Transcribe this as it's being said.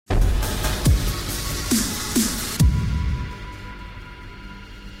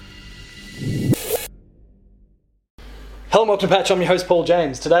Hello and welcome to Patch. I'm your host Paul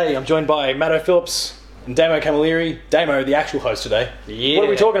James. Today I'm joined by Matto Phillips and Damo Camilleri. Damo, the actual host today. Yeah. What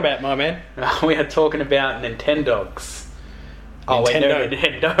are we talking about, my man? We are talking about Nintendogs. Oh wait, no,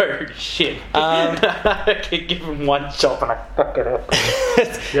 Nintendo. Shit. I could give him one shot and I fuck it up.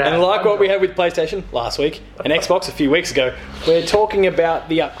 And like what we had with PlayStation last week and Xbox a few weeks ago, we're talking about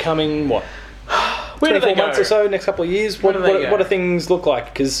the upcoming, what? Where do they 24 months go? or so, next couple of years. What Where do they go? do things look like?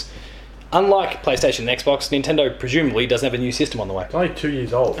 Because unlike PlayStation and Xbox, Nintendo presumably doesn't have a new system on the way. It's only 2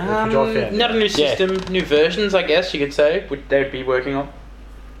 years old, which I found. Not a new system, new versions, I guess you could say, would they be working on.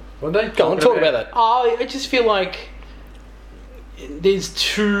 What are they Go on, talk about that. Oh, I just feel like there's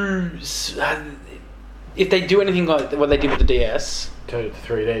two. If they do anything like what they did with the DS, To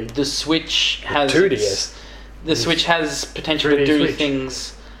 3D. the Switch has 2DS. The Switch has potential to 3D do Switch.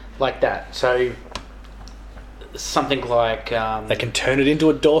 things like that. So something like They can turn it into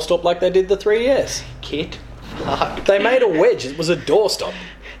a doorstop like they did the 3DS. kit. Fuck. They made a wedge. It was a doorstop.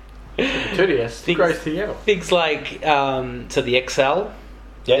 2DS, the Things- greatest thing ever. Things like so the XL.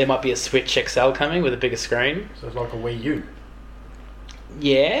 Yeah. There might be a Switch XL coming with a bigger screen. So it's like a Wii U.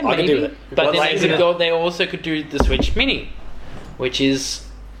 Yeah, I maybe. could do that. But What then laser? they also could do the Switch Mini, which is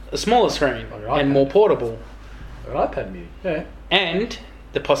a smaller screen Like an and iPad. more portable. An iPad mini. Yeah. And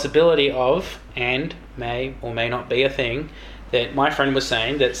the possibility of, and may or may not be a thing, that my friend was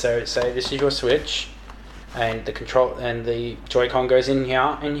saying that, so say this is your Switch, and the control and the Joy-Con goes in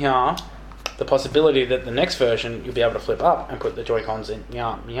here and here, the possibility that the next version you'll be able to flip up and put the Joy-Cons in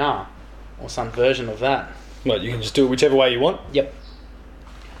here, here, or some version of that. Well, you can just do it whichever way you want. Yep.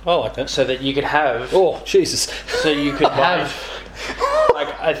 I like that. So that you could have, Oh, Jesus. so you could have, like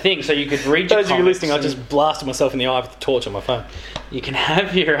a thing, so you could read. Those your of you listening, I comics just and blasted myself in the eye with the torch on my phone. you can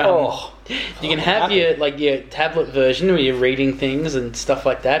have your Oh. you can have your tablet version where you're reading things and stuff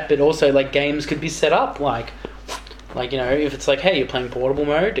like that, but also like games could be set up like you know, if it's like, hey, you're playing portable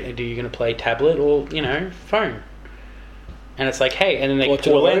mode, are you going to play tablet or, you know, phone? And it's like, hey, and then they Or port to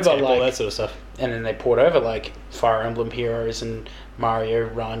the over landscape, all like, that sort of stuff. and then they port over like Fire Emblem Heroes and Mario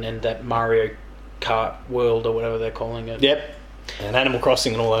Run and that Mario Kart World or whatever they're calling it. Yep. And Animal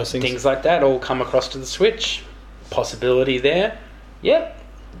Crossing and all those things. Things like that all come across to the Switch. Possibility there. Yep.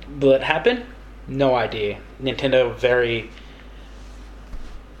 Will it happen? No idea. Nintendo.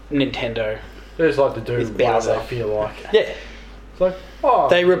 They just like to do It's whatever Bowser. they feel like. Yeah. It's like, oh.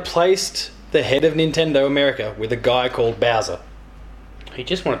 They replaced the head of Nintendo America with a guy called Bowser. He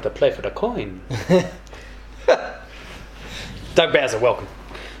just wanted to play for the coin. Doug Bowser, welcome.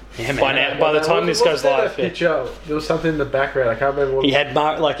 Yeah, By now, by the time this goes live, yeah. Picture, there was something in the background. I can't remember what He had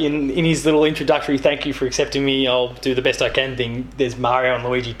like in his little introductory "thank you for accepting me, I'll do the best I can" thing. There's Mario and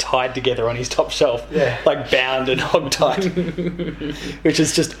Luigi tied together on his top shelf, Yeah. like bound and hogtied, which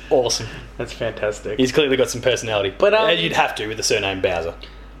is just awesome. That's fantastic. He's clearly got some personality, But, you'd have to with the surname Bowser,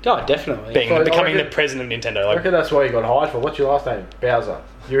 Oh, definitely. becoming the reckon- president of Nintendo. I Like, reckon that's why you got hired for. What's your last name? Bowser.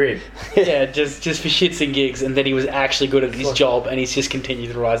 You're in. Yeah, just for shits and gigs, and then he was actually good at his Like- job, and he's just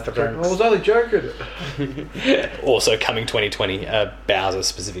continued to rise the I ranks. was only joking. also coming 2020, a Bowser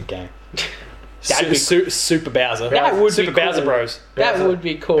specific game. That'd be Super Bowser. That would be Super Bowser cool. Bros. That Bowser- would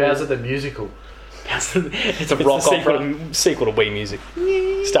be cool. Bowser the musical. it's a It's rock the opera. sequel to Wii Music,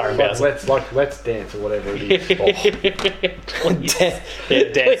 starring Bowser. Let's dance or whatever it is.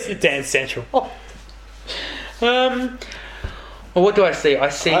 Oh. Dance Central. Well, what do I see? I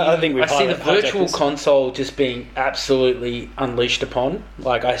see. I think we've I see the hijacked virtual this. console just being absolutely unleashed upon.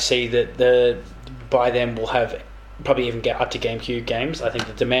 Like I see that by then we'll have probably even get up to GameCube games. I think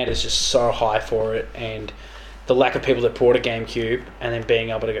the demand is just so high for it, and the lack of people that bought a GameCube and then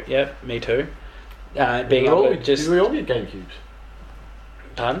being able to go, yeah, me too. Being able to just Did we all get GameCubes?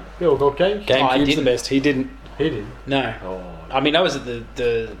 done. We all got GameCubes. I GameCube's the didn't. best. He didn't. He did. No. Oh. I mean, that was at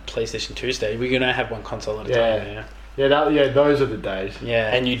the PlayStation 2 stage. We're going to have one console at a time. Yeah, those are the days.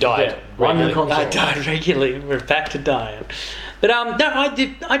 Yeah. And you died. Yeah, one regularly. console. I died regularly. We're back to dying. But no,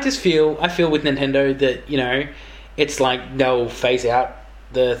 I feel with Nintendo that, you know, it's like they'll phase out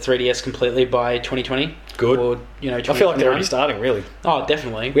the 3DS completely by 2020. Good. Or, you know, I feel like they're already 2021. starting, really. Oh,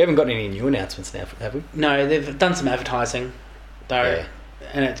 definitely. We haven't got any new announcements now, have we? No, they've done some advertising, though, Yeah.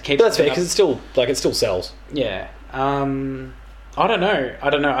 and it keeps. But that's fair, going because up. it still sells. Yeah. I don't know.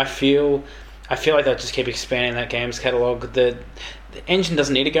 I feel like they'll just keep expanding that game's catalog. The engine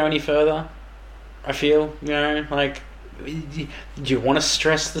doesn't need to go any further. I feel, you know, like, do you want to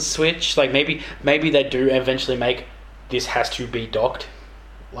stress the Switch? Like maybe they do eventually make this has to be docked,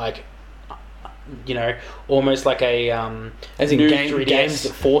 like, you know, almost like a As in new games 3DS.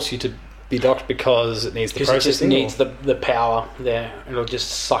 that force you to be docked because it needs the Because it just processing. needs the power there. It'll just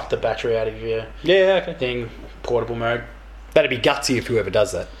suck the battery out of your Yeah, okay. thing, portable mode. That'd be gutsy if whoever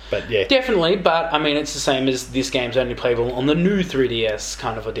does that. But yeah. Definitely, but I mean, it's the same as this game's only playable on the new 3DS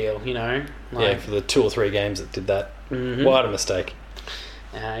kind of a deal, you know? Yeah, for the 2 or 3 games that did that. Mhm. What a mistake.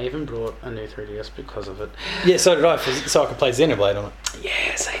 I even brought a new 3DS because of it. Yeah, so did I, so I could play Xenoblade on it.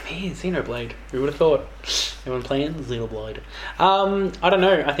 Yeah, same here, Xenoblade. Who would have thought? Everyone playing Xenoblade. I don't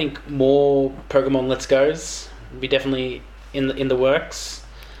know. I think more Pokemon Let's Go's will be definitely in the works.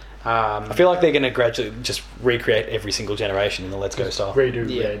 I feel like they're going to gradually just recreate every single generation in the Let's Go style. Redo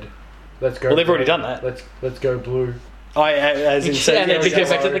Yeah. red. Let's go. Well, they've already red. done that. Let's go blue. As in, so, Yeah, yeah, let's go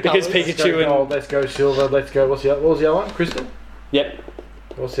back to the because colours. Let's go Pikachu gold, and... let's go silver. Let's go. What was the other one? Crystal. Yep.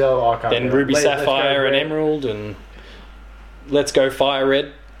 What's the other? Oh, I can't Then remember. Ruby, Let's go Sapphire and red. Emerald and... Let's go Fire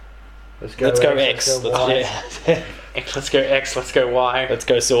Red. Let's go Let's go X. Let's go Y. Yeah. Let's go X, let's go Y. Let's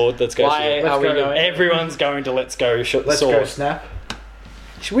go Sword. Let's go Why Shield. are we Let's go- going? Everyone's going to Let's go Let's Sword. go Snap.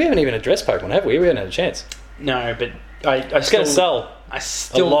 We haven't even addressed Pokemon, have we? We haven't had a chance. No, but I It's going still to sell. I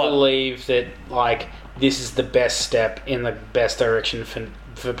still a lot. believe that like this is the best step in the best direction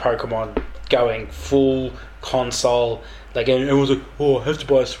for Pokemon, going full console. Like, and everyone's like, oh, I have to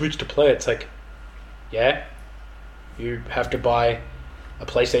buy a Switch to play it. It's like, yeah, you have to buy a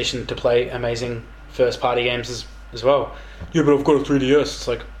PlayStation to play amazing first party games as well. Yeah, but I've got a 3DS. It's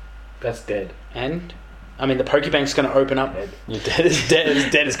like, That's dead. and I mean, the Pokebank's going to open up. You're dead as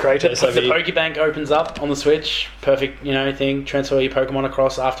Kratos The over here. Pokebank opens up on the Switch. Perfect, thing. Transfer your Pokemon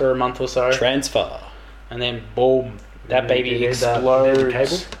across after a month or so. Transfer. And then, boom, that baby You need explodes. you need the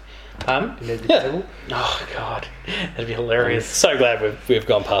cable? Um? You need the Yeah. cable? Oh, God. That'd be hilarious. So glad we've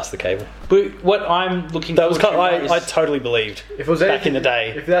gone past the cable. But what I'm looking That was forward kind to I is- totally believed If it was back anything- in the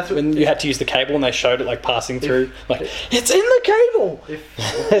day if that's what, when you had to use the cable and they showed it like passing through. Like, it's in the cable.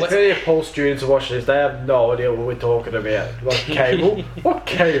 if any of Paul's students are watching this, they have no idea what we're talking about. Like cable? What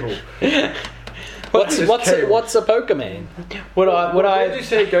cable? What's is what's cable? what's a Pokemon? Where did you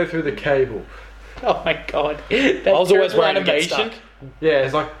say go through the cable? Oh, my God. That I was always terrible worried to get stuck. Yeah,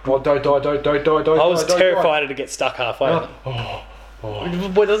 it's like, oh, don't die. I was terrified to get stuck halfway. Oh,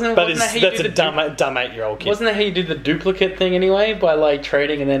 But wasn't But that how you that's do a the dumb 8-year-old kid. Wasn't that how you did the duplicate thing anyway? By like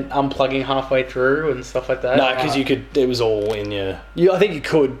trading and then unplugging halfway through and stuff like that? No, because you could. It was all in your. I think you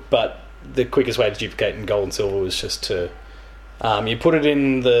could, but the quickest way to duplicate in gold and silver was just to. You put it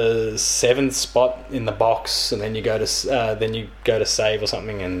in the 7th spot in the box, and then you go to save or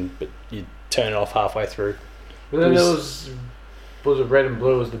something, but you turn it off halfway through. But then It there was- was it red and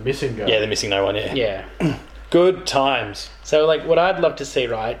blue was the missing go? Yeah, they're missing no one. Yeah. Yeah. Good times. So, like, what I'd love to see,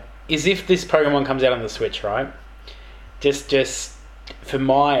 right, is if this Pokemon comes out on the Switch, right? Just for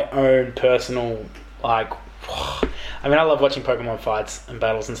my own personal, like, I mean, I love watching Pokemon fights and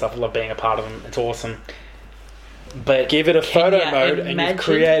battles and stuff. I love being a part of them. It's awesome. But Give it a can photo ya mode, and imagine- you've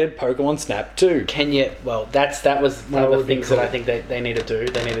created Pokemon Snap 2. Can you? Well, that was one That of the would be things that I cool. think they need to do.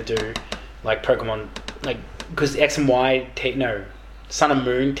 They need to do like Pokemon, like because X and Y, Sun and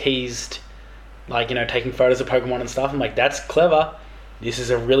Moon teased, like taking photos of Pokemon and stuff. I'm like, that's clever. This is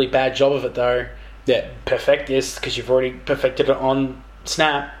a really bad job of it though. Yeah. Perfect this because you've already perfected it on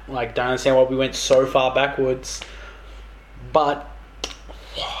Snap. Like, don't understand why we went so far backwards. But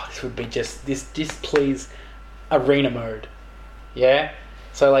this would be just please arena mode. Yeah.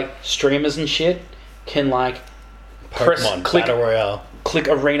 So like streamers and shit can like Pokemon click Battle Royale.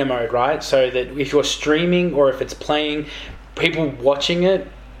 arena mode, right? So that if you're streaming or if it's playing, people watching it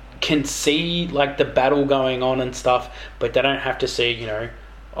can see like the battle going on and stuff, but they don't have to see,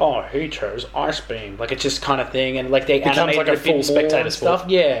 oh, he chose Ice Beam. Like, it's just kind of thing, and like they Becomes animate like it a bit full more spectator and sport. stuff.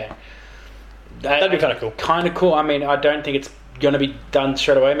 Yeah. That'd be kinda cool. Kind of cool. I mean, I don't think it's going to be done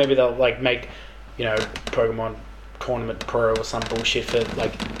straight away. Maybe they'll like make, Pokemon Tournament Pro or some bullshit for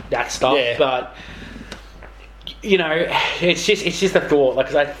like that stuff. Yeah. But it's just a thought. Like,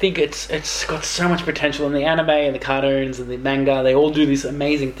 'cause I think it's got so much potential in the anime and the cartoons and the manga. They all do this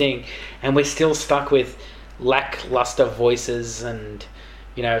amazing thing, and we're still stuck with lackluster voices. And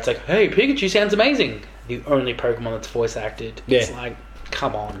it's like, hey, Pikachu sounds amazing. The only Pokemon that's voice acted. Yeah. It's like,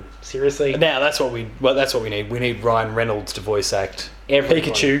 come on, seriously. Now that's what we need. We need Ryan Reynolds to voice act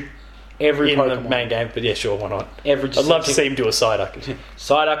Everybody. Pikachu Every in Pokemon. the main game. But yeah, sure, why not? Every I'd love to see him do a Psyduck.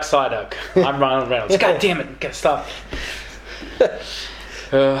 Psyduck. I'm Ryan Reynolds. God damn it, gotta stop. But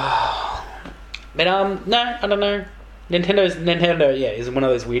no, I don't know. Nintendo, yeah, is one of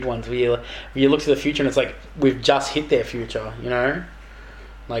those weird ones where you look to the future and it's like we've just hit their future,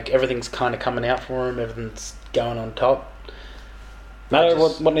 Like, everything's kind of coming out for them, everything's going on top. No,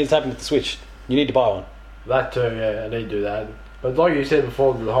 what needs to happen with the Switch? You need to buy one. That too, yeah, I need to do that. But like you said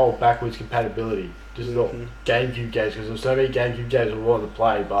before, the whole backwards compatibility, just not GameCube games, because there's so many GameCube games I wanted to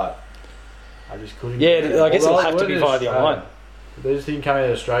play, but I just couldn't. Yeah, I guess it'll Although have to be via the online. They just didn't come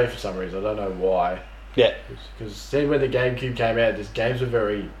in Australia for some reason. I don't know why. Yeah. Because see, when the GameCube came out, these games were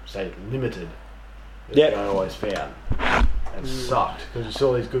very, say, limited. Yep. I always found. And sucked. Because you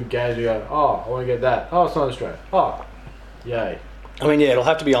saw these good games, you go, oh, I want to get that. Oh, it's not Australia. Oh, yay. I mean, yeah, it'll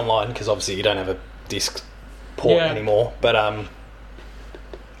have to be online because obviously you don't have a disc port anymore. But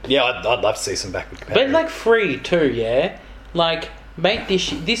yeah, I'd love to see some backward compatibility. But like free too, yeah. Like, mate,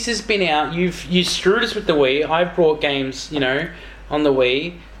 this has been out. You screwed us with the Wii. I've brought games, you know, on the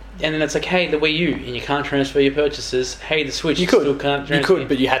Wii, and then it's like, hey, the Wii U, and you can't transfer your purchases. Hey, the Switch, You could, still can't transfer. you could,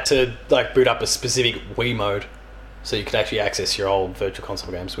 but you had to like boot up a specific Wii mode, so you could actually access your old Virtual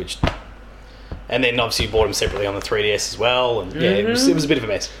Console games. And then obviously you bought them separately on the 3DS as well, and yeah, it was a bit of a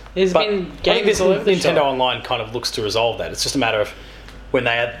mess. There's But been I think games this all over the Nintendo shop. Online kind of looks to resolve that. It's just a matter of when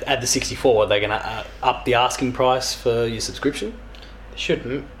they add the 64, are they going to up the asking price for your subscription?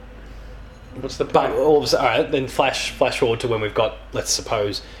 Shouldn't. What's the But point? all of a sudden, all right, then flash forward to when we've got, let's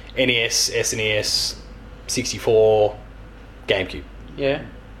suppose, NES, SNES, 64, GameCube. Yeah.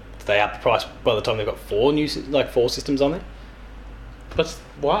 Do they up the price by the time they've got four systems on there?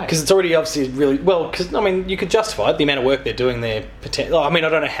 Why? Because it's already obviously really well. Because I mean, you could justify it, the amount of work they're doing there. I mean, I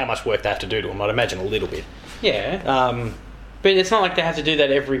don't know how much work they have to do to them. I'd imagine a little bit. Yeah. But it's not like they have to do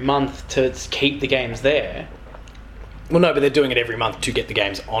that every month to keep the games there. Well, no, but they're doing it every month to get the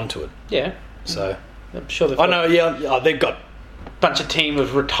games onto it. Yeah. So I'm sure they've I got know. Yeah, they've got. bunch of team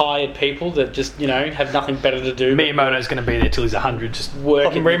of retired people that just, you know, have nothing better to do. Miyamoto's going to be there till he's 100, just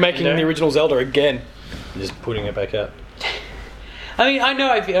Working remaking Nintendo. the original Zelda again, and just putting it back up. I mean, I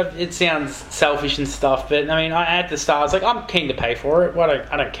know it sounds selfish and stuff, but I mean, at the start, I was like, I'm keen to pay for it.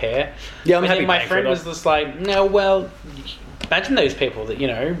 I don't care. Yeah, I'm But happy then my paying for friend it. was just like, no, well, imagine those people that, you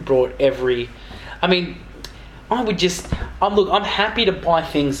know, brought every. I mean, I'm happy to buy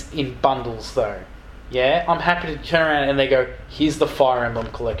things in bundles though. Yeah, I'm happy to turn around and they go, here's the Fire Emblem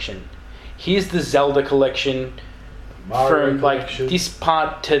collection, here's the Zelda collection, Mario from like collection. this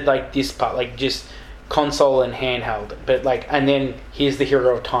part to like this part, like just console and handheld. But like, and then here's the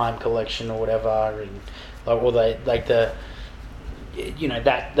Hero of Time collection or whatever, and like all the you know,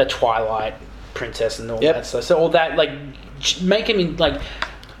 that the Twilight Princess and all that stuff. So all that, like, make them in like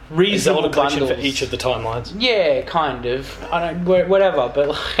reasonable Zelda collection bundles. for each of the timelines. Yeah, kind of. I don't, whatever. But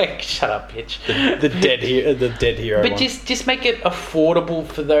like, shut up, bitch. The dead hero. But one. just make it affordable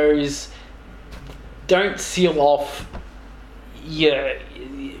for those. Don't seal off. Yeah,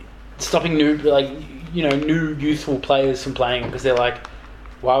 stopping new youthful players from playing because they're like,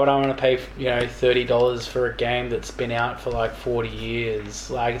 why would I want to pay $30 for a game that's been out for like 40 years?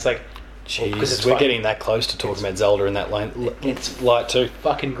 Like, it's like, Jeez, it's we're fucking- getting that close to talking about Zelda in that It's light too.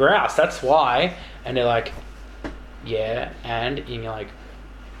 fucking grouse. That's why. And they're like, yeah, and you're like,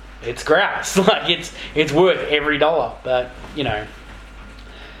 it's grouse. Like, it's worth every dollar. But you know,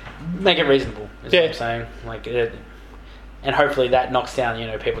 make it reasonable. Is what I'm saying. Like, and hopefully that knocks down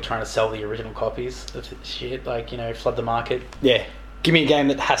people trying to sell the original copies of shit. Like, flood the market. Yeah, give me a game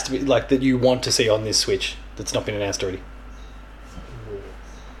that has to be like that you want to see on this Switch that's not been announced already.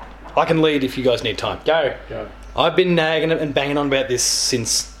 I can lead if you guys need time. Go. I've been nagging and banging on about this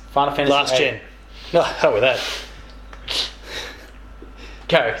since Final Fantasy last 8. gen. No, hell with that.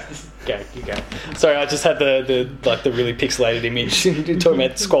 Go. You go. Sorry, I just had the really pixelated image talking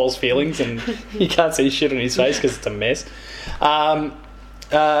about Squall's feelings, and you can't see shit on his face because it's a mess.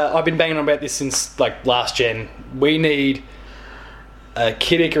 I've been banging on about this since like last gen. We need a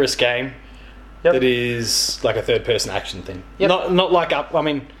Kid Icarus game that is like a third-person action thing. Yep. Not like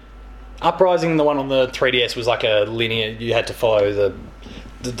Uprising, the one on the 3DS was like a linear. You had to follow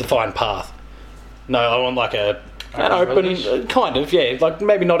the defined path. No, I want like an open kind of, yeah, like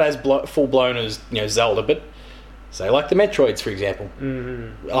maybe not as full blown as Zelda, but say like the Metroids, for example.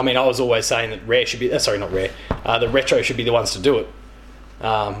 Mm-hmm. I mean, I was always saying that Rare should be not Rare. The Retro should be the ones to do it.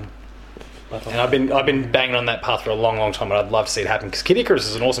 And I've been banging on that path for a long, long time, and I'd love to see it happen because Kid Icarus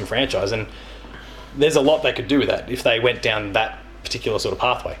is an awesome franchise, and there's a lot they could do with that if they went down that particular sort of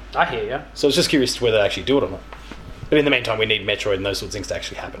pathway. I hear you. So I was just curious to whether they actually do it or not. But in the meantime, we need Metroid and those sorts of things to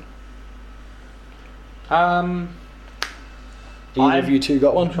actually happen. Either of you two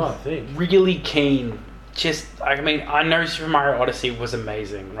got one? I'm trying to think. Really keen. I know Super Mario Odyssey was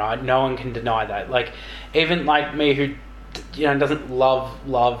amazing, right? No one can deny that. Like, even like me who doesn't love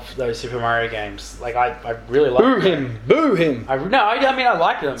those Super Mario games. Like, I really like Boo him! I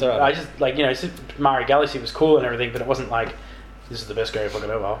like them. It's all right. I just Super Mario Galaxy was cool and everything, but it wasn't like this is the best game fucking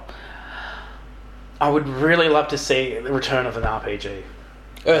ever. I would really love to see the return of an RPG.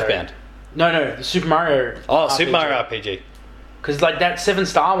 Earthbound. No, the Super Mario. Oh, RPG. Super Mario RPG. Because like that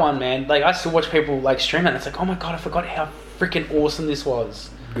 7-star one, man. Like I still watch people like stream it. And it's like, oh my god, I forgot how freaking awesome this was.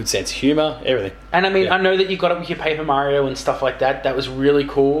 Good sense of humour, everything. And I mean, Yeah. I know that you got it with your Paper Mario and stuff like that. That was really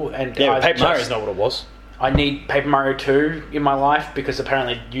cool. And Yeah, I Paper just- Mario's not what it was. I need Paper Mario 2 in my life because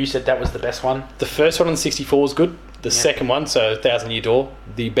apparently you said that was the best one. The first one on the 64 is good. The Yeah. second one, so Thousand Year Door,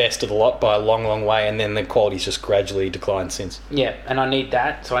 the best of the lot by a long, long way, and then the quality's just gradually declined since. Yeah, and I need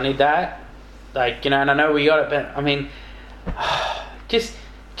that. So I need that. Like, you know, and I know we got it, but I mean, just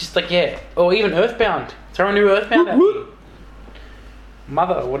like, yeah. Or even Earthbound. Throw a new Earthbound at me.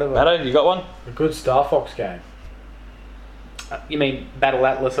 Mother, whatever. Matto, you got one? A good Star Fox game. You mean Battle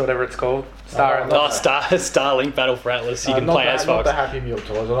Atlas or whatever it's called? Star Oh, Atlas. Oh, Starlink Battle for Atlas. You can not play the, as not Fox. the Happy Meal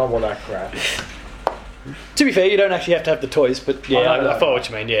toys. I don't want that crap. To be fair, you don't actually have to have the toys, but yeah, Oh, no, I no, follow no. what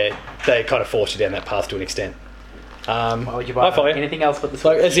you mean. Yeah, they kind of force you down that path to an extent. Why would you buy I follow you. anything else but the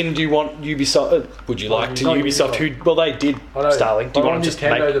Like, Switch? as in, do you want Ubisoft? Would you like to Not Ubisoft? Ubisoft. Who? Well, they did I know, Starlink. Do you I want to just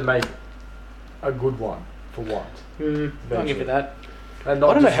Nintendo make? to make a good one for once? I'll give you that. And I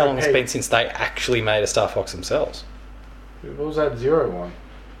not don't know just how long it's repeat. been since they actually made a Star Fox themselves. What was that Zero one?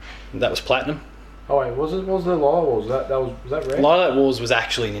 That was Platinum. Oh wait, was the Lilac Wars? Was that Rare? Lilac Wars was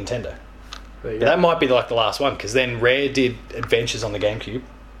actually Nintendo. There you That go. might be like the last one because then Rare did Adventures on the GameCube,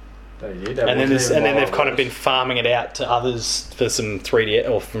 They did. and then Lilac they've kind of Wars. been farming it out to others for some 3D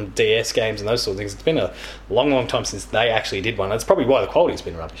or from DS games and those sort of things. It's been a long, long time since they actually did one. That's probably why the quality's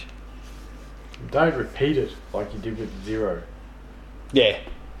been rubbish. Don't repeat it like you did with Zero. Yeah,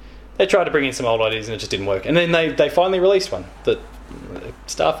 they tried to bring in some old ideas and it just didn't work. And then they finally released one, that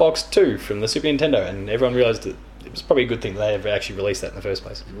Star Fox 2 from the Super Nintendo, and everyone realised that it was probably a good thing they ever actually released that in the first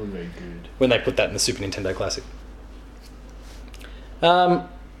place. It wouldn't be good. When they put that in the Super Nintendo Classic. So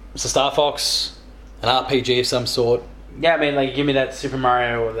Star Fox, an RPG of some sort, Yeah, I mean, like, give me that Super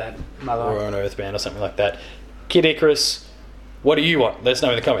Mario or that Mother. or an Earthbound or something like that. Kid Icarus, what do you want? Let us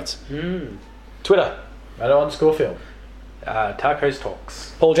know in the comments. Twitter, Matt_Field. Tarko's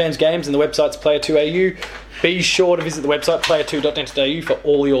Talks. Paul James Games, and the website's Player2AU. Be sure to visit the website player2.net.au for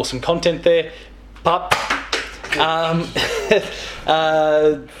all the awesome content there.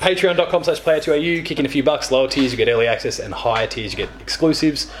 Patreon.com/player2AU. Kick in a few bucks. Lower tiers you get early access, and higher tiers you get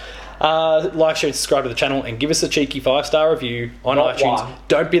exclusives. Like, share, and subscribe to the channel, and give us a cheeky 5-star review on Not iTunes. one.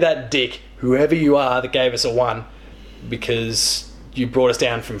 Don't be that dick, whoever you are, that gave us a 1, because you brought us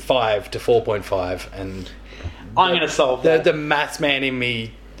down from 5 to 4.5, and I'm going to solve the that. maths man in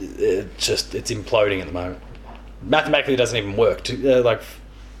me, it's imploding at the moment. Mathematically, it doesn't even work. Like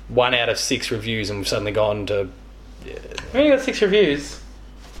 1 out of 6 reviews, and we've suddenly gone to. We only got 6 reviews.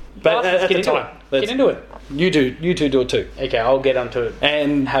 But Bastards, at get the into time, it. Get into it. you two do it too. Okay, I'll get onto it.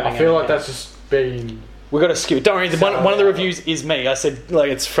 And Having I feel a- like that's just been. we got to skew it. Don't worry, one of the reviews is me. I said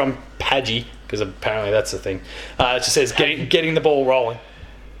like it's from Padgy, because apparently that's the thing. It just says getting the ball rolling.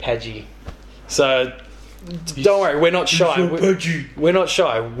 Padgy. So don't worry, we're not shy. We're not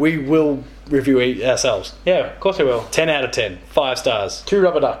shy. We will review it ourselves. Yeah, of course I will. 10 out of 10, 5 stars. 2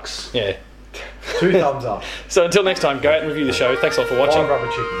 rubber ducks. Yeah. 2 thumbs up. So until next time, go out and review the show. Thanks a lot for watching, 5 rubber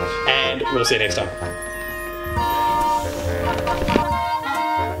chickens. and we'll see you next time.